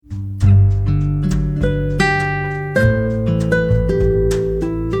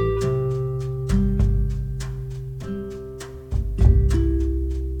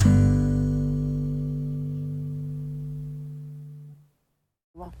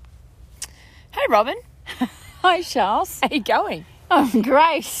Hey, Robin. Hi, Charles. How you going? Oh,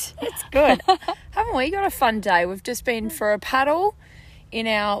 great. It's good. Haven't we got a fun day? We've just been for a paddle in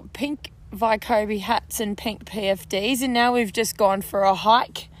our pink Vycobi hats and pink PFDs, and now we've just gone for a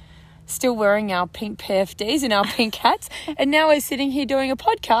hike, still wearing our pink PFDs and our pink hats, and now we're sitting here doing a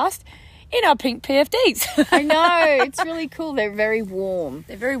podcast in our pink PFDs. I know. It's really cool. They're very warm.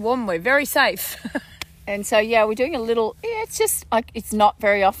 They're very warm. We're very safe. And so, yeah, we're doing a little... Yeah, it's just like it's not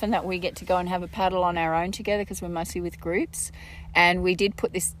very often that we get to go and have a paddle on our own together because we're mostly with groups. And we did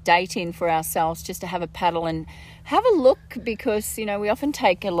put this date in for ourselves just to have a paddle and have a look because, you know, we often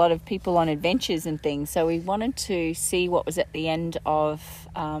take a lot of people on adventures and things. So we wanted to see what was at the end of...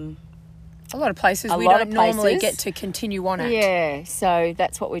 a lot of places we don't normally get to continue on at. Yeah, so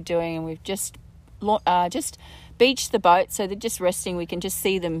that's what we're doing. And we've just beached the boat, so they're just resting. We can just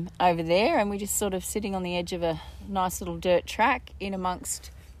see them over there, and we're just sort of sitting on the edge of a nice little dirt track in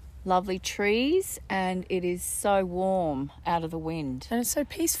amongst lovely trees, and it is so warm out of the wind. And it's so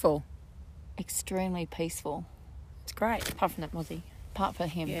peaceful. Extremely peaceful. It's great, apart from that mozzie. Apart from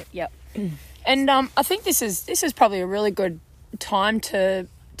him. Yeah, yep. And I think this is probably a really good time to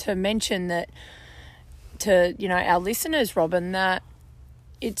mention that to, you know, our listeners, Robin, that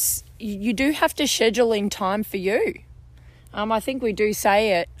you do have to schedule in time for you. I think we do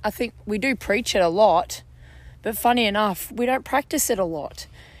say it. I think we do preach it a lot, but funny enough, we don't practice it a lot.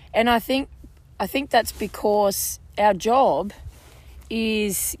 And I think that's because our job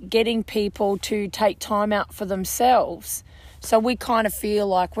is getting people to take time out for themselves. So we kind of feel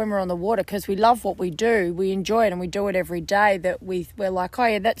like when we're on the water, because we love what we do, we enjoy it and we do it every day, that we're like, oh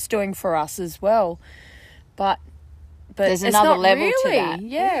yeah, that's doing for us as well. But there's it's another not level really. to that.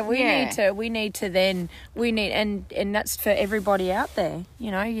 Yeah, we need to and that's for everybody out there.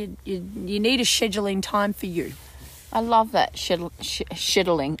 You know, you need a scheduling time for you. I love that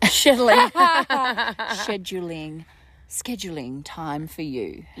scheduling. Scheduling time for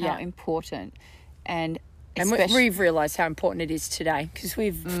you. How important. And we've realised how important it is today because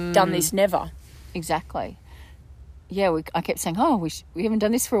we've done this never. Exactly. Yeah, I kept saying, oh, we haven't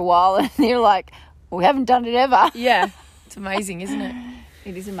done this for a while. And they're like, well, we haven't done it ever. Yeah, it's amazing, isn't it?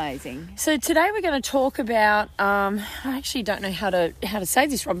 It is amazing. So today we're going to talk about, I actually don't know how to say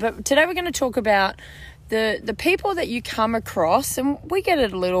this, Rob, but today we're going to talk about the people that you come across, and we get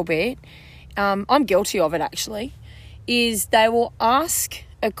it a little bit. I'm guilty of it, actually, is they will ask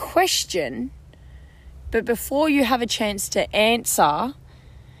a question, but before you have a chance to answer,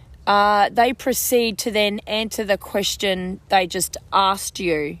 they proceed to then answer the question they just asked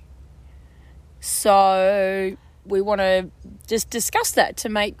you. So we want to just discuss that to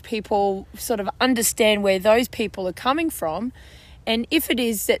make people sort of understand where those people are coming from. And if it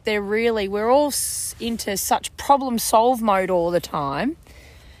is that we're all into such problem solve mode all the time,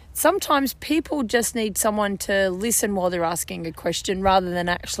 sometimes people just need someone to listen while they're asking a question rather than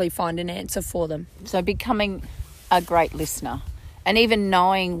actually find an answer for them. So becoming a great listener and even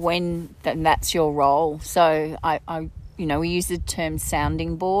knowing when that's your role. So we use the term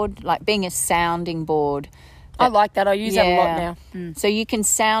sounding board, like being a sounding board. I like that. I use that a lot now. So you can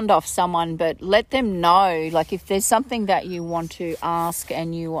sound off someone, but let them know, like if there's something that you want to ask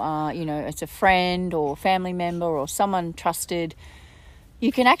and you are, you know, it's a friend or family member or someone trusted,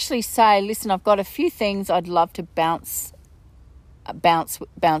 you can actually say, listen, I've got a few things I'd love to bounce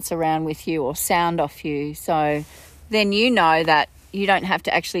around with you or sound off you. So then you know that you don't have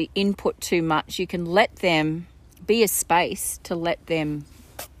to actually input too much. You can let them be a space to let them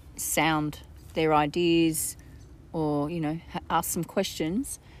sound their ideas or, you know, ask some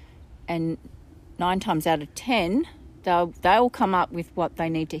questions, and 9 times out of 10 they'll come up with what they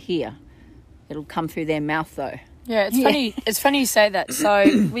need to hear. It'll come through their mouth though. Yeah, it's funny you say that.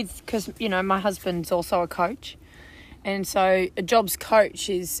 So because you know, my husband's also a coach, and so a jobs coach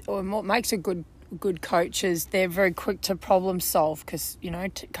what makes a good coach is they're very quick to problem solve because, you know,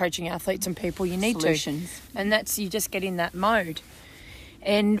 coaching athletes and people, you need solutions. And you just get in that mode.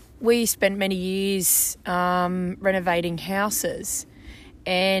 And we spent many years renovating houses,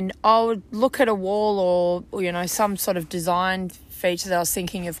 and I would look at a wall or, you know, some sort of design feature that I was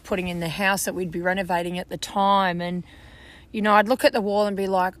thinking of putting in the house that we'd be renovating at the time. And, you know, I'd look at the wall and be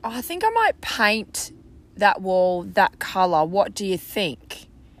like, oh, I think I might paint that wall that colour. What do you think?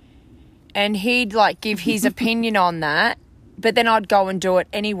 And he'd like give his opinion on that, but then I'd go and do it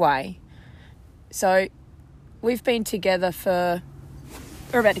anyway. So we've been together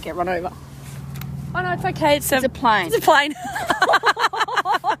we're about to get run over. Oh no, it's okay. It's a plane. It's a plane.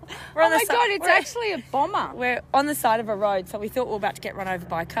 Oh my God, it's actually a bomber. We're on the side of a road, so we thought we were about to get run over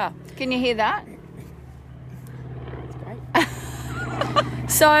by a car. Can you hear that? It's great.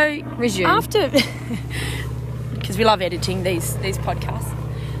 So Resume. after, because we love editing these podcasts.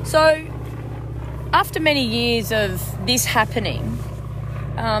 So after many years of this happening,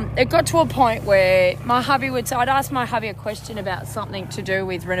 it got to a point where my hubby would say, I'd ask my hubby a question about something to do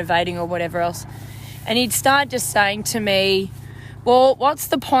with renovating or whatever else, and he'd start just saying to me, well, what's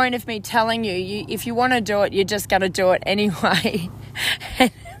the point of me telling you if you want to do it, you're just going to do it anyway? And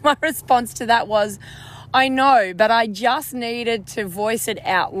my response to that was, I know, but I just needed to voice it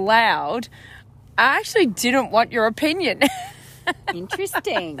out loud. I actually didn't want your opinion.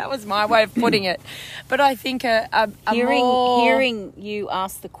 Interesting. That was my way of putting it. But I think hearing you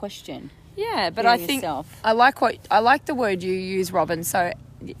ask the question. Yeah, but hearing I think yourself. I like the word you use, Robin. So,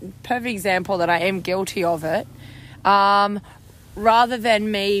 perfect example that I am guilty of it. Rather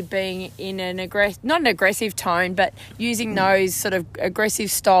than me being in not an aggressive tone, but using those sort of aggressive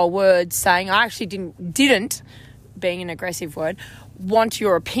style words, saying I actually didn't, being an aggressive word, want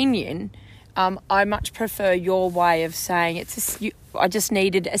your opinion. I much prefer your way of saying I just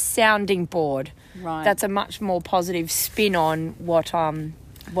needed a sounding board. Right. That's a much more positive spin on what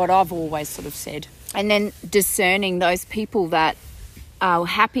I've always sort of said. And then discerning those people that are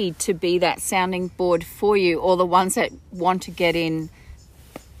happy to be that sounding board for you, or the ones that want to get in,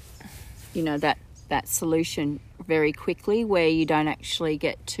 that solution very quickly, where you don't actually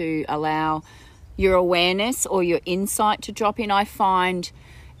get to allow your awareness or your insight to drop in. I find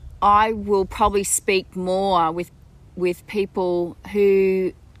I will probably speak more with people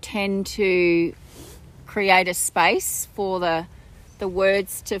who tend to create a space for the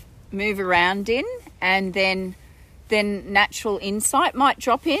words to move around in, and then natural insight might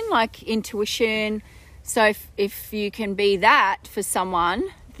drop in, like intuition. So if you can be that for someone,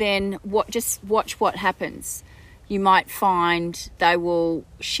 then just watch what happens. You might find they will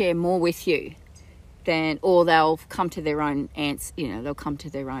share more with you or they'll come to their own answer. They'll come to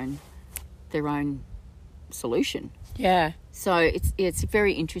their own solution. Yeah. So it's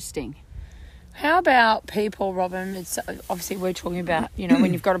very interesting. How about people, Robin? It's obviously we're talking about,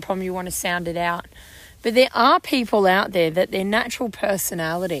 when you've got a problem, you want to sound it out. But there are people out there that their natural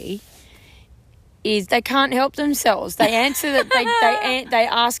personality is they can't help themselves. They answer that they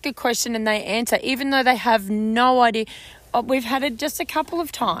ask a question and they answer, even though they have no idea. We've had it just a couple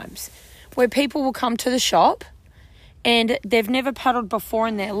of times where people will come to the shop and they've never paddled before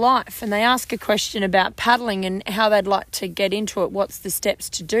in their life, and they ask a question about paddling and how they'd like to get into it. What's the steps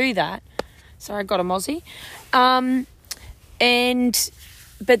to do that? Sorry, I got a mozzie.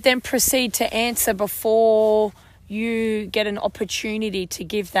 But then proceed to answer before you get an opportunity to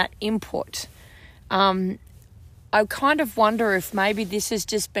give that input. I kind of wonder if maybe this has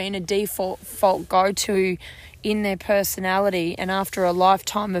just been a default go-to in their personality, and after a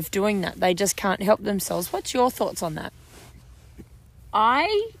lifetime of doing that, they just can't help themselves. What's your thoughts on that?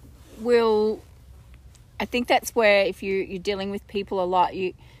 I think that's where if you're dealing with people a lot,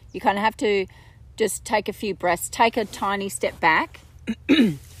 you kind of have to just take a few breaths, take a tiny step back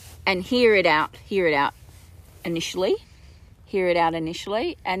and hear it out initially,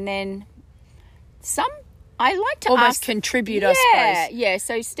 and then I like to almost contribute, I suppose. Yeah,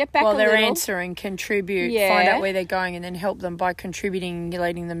 so step back while a they're little. answering, contribute, find out where they're going, and then help them by contributing,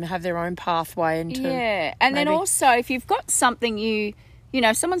 letting them have their own pathway into. Yeah, and then also if you've got something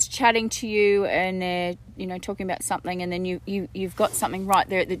if someone's chatting to you and they're talking about something, and then you've got something right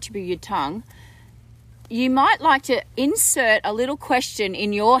there at the tip of your tongue, you might like to insert a little question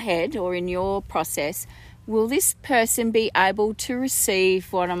in your head or in your process. Will this person be able to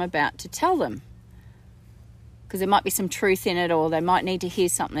receive what I'm about to tell them? Because there might be some truth in it, or they might need to hear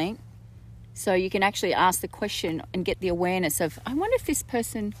something. So you can actually ask the question and get the awareness of, I wonder if this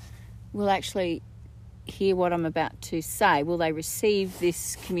person will actually hear what I'm about to say. Will they receive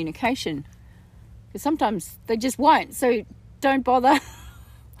this communication? Because sometimes they just won't. So don't bother.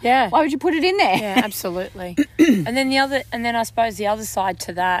 Yeah. Why would you put it in there? Yeah, absolutely. and then I suppose the other side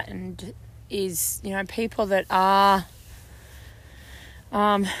to that is people that are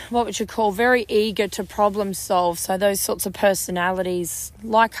what would you call very eager to problem solve. So those sorts of personalities,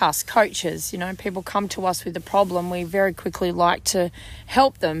 like us coaches, people come to us with a problem, we very quickly like to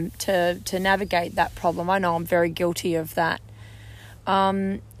help them to navigate that problem. I know I'm very guilty of that.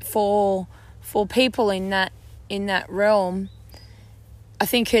 For people in that realm, I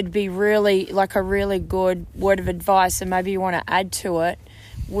think it'd be really like a really good word of advice, and maybe you want to add to it,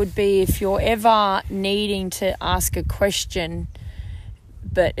 would be if you're ever needing to ask a question,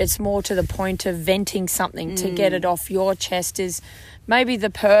 but it's more to the point of venting something to get it off your chest, is maybe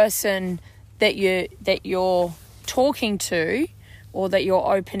the person that you're talking to or that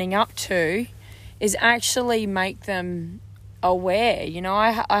you're opening up to is actually make them aware. You know,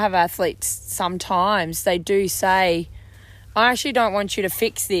 I have athletes sometimes, they do say, I actually don't want you to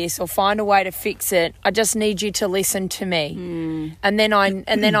fix this or find a way to fix it. I just need you to listen to me. And then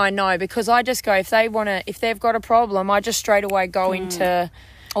I know, because I just go, if they've got a problem, I just straight away go into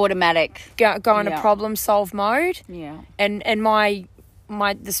automatic, go into problem solve mode. Yeah. And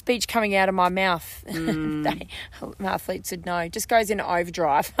the speech coming out of my mouth, my athletes would know, just goes into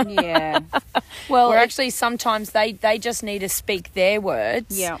overdrive. Yeah. Well, or actually sometimes they just need to speak their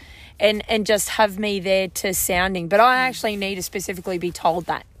words. Yeah. And just have me there to sounding. But I actually need to specifically be told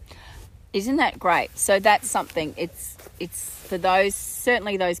that. Isn't that great? So that's something. It's for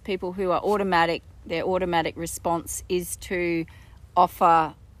certainly those people who are automatic, their automatic response is to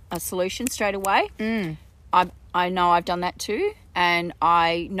offer a solution straight away. I know I've done that too. And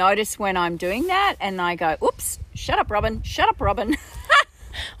I notice when I'm doing that and I go, oops, shut up, Robin.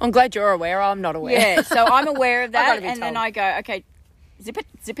 I'm glad you're aware. I'm not aware. Yeah, so I'm aware of that. And then I go, okay, zip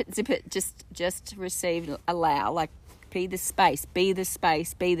it. Just receive, allow, like be the space.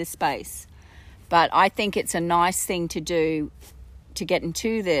 But I think it's a nice thing to do to get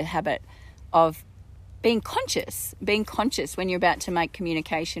into the habit of being conscious when you're about to make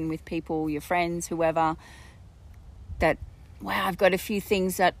communication with people, your friends, whoever, that, wow, I've got a few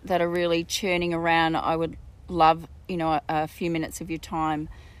things that are really churning around. I would love, a few minutes of your time.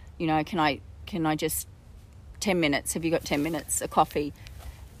 Can I just 10 minutes? Have you got 10 minutes? A coffee?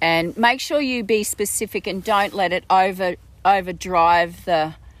 And make sure you be specific and don't let it overdrive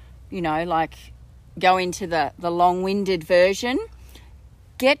the, like go into the long-winded version.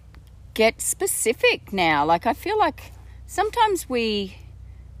 Get specific now. Like, I feel like sometimes we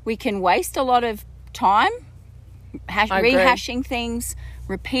can waste a lot of time rehashing things,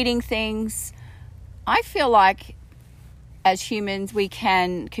 repeating things. I feel like as humans we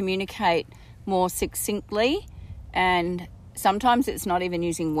can communicate more succinctly, and sometimes it's not even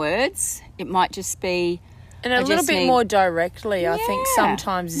using words. It might just be... And a little bit more directly, I think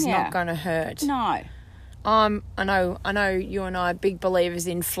sometimes is not going to hurt. No. I know you and I are big believers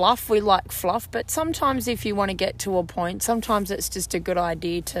in fluff. We like fluff, but sometimes if you want to get to a point, sometimes it's just a good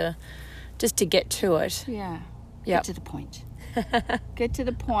idea to get to it. Yeah. Yep. Get to the point. Get to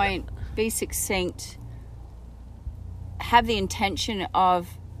the point. Be succinct. Have the intention of,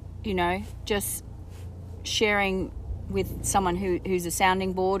 just sharing with someone who's a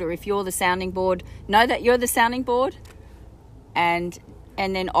sounding board, or if you're the sounding board, know that you're the sounding board, and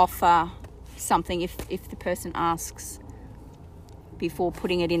then offer something if the person asks before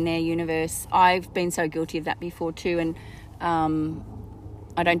putting it in their universe. I've been so guilty of that before too, and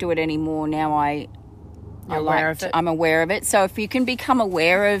I don't do it anymore now. I'm aware of it. So if you can become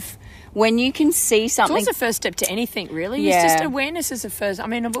aware of when you can see something... It's also the first step to anything, really. Yeah. It's just awareness is the first... I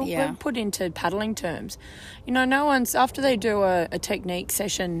mean, we'll put into paddling terms. No one's... After they do a technique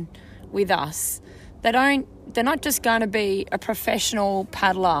session with us, they're not just going to be a professional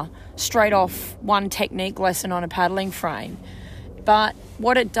paddler straight off one technique lesson on a paddling frame. But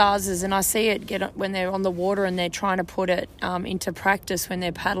what it does is, and I see it when they're on the water and they're trying to put it into practice when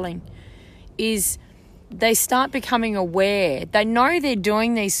they're paddling, is... they start becoming aware. They know they're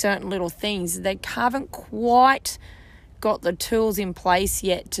doing these certain little things. They haven't quite got the tools in place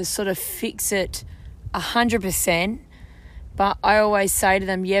yet to sort of fix it 100%. But I always say to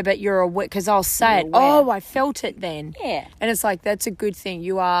them, yeah, but you're aware, because I'll say I felt it then. Yeah. And it's like, that's a good thing.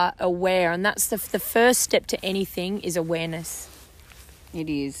 You are aware. And that's the first step to anything is awareness. It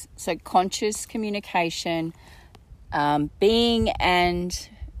is. So conscious communication, being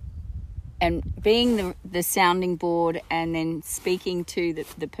the sounding board, and then speaking to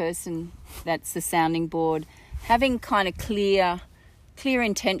the person that's the sounding board, having kind of clear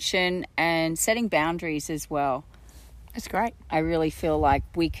intention and setting boundaries as well. That's great. I really feel like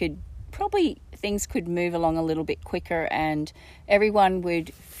things could move along a little bit quicker, and everyone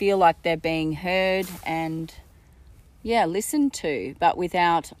would feel like they're being heard and listened to, but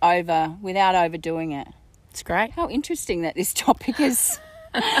without overdoing it. It's great. How interesting that this topic is.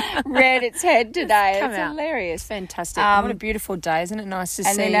 Reared its head today. It's hilarious. It's fantastic. What a beautiful day. Isn't it nice to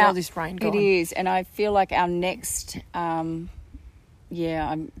see all this rain gone? It is. And I feel like our next, I'm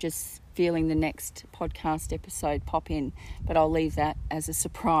just feeling the next podcast episode pop in. But I'll leave that as a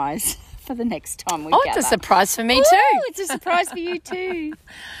surprise for the next time we gather. It's a surprise for me too. It's a surprise for you too.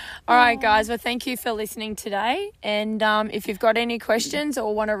 All right, guys. Well, thank you for listening today. And if you've got any questions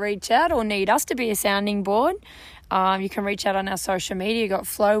or want to reach out or need us to be a sounding board, you can reach out on our social media. You got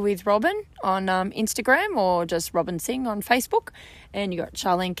Flow with Robin on Instagram, or just Robin Singh on Facebook. And you got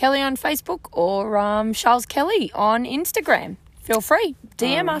Charlene Kelly on Facebook, or Charles Kelly on Instagram. Feel free.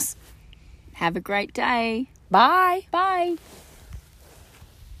 DM us. Have a great day. Bye. Bye.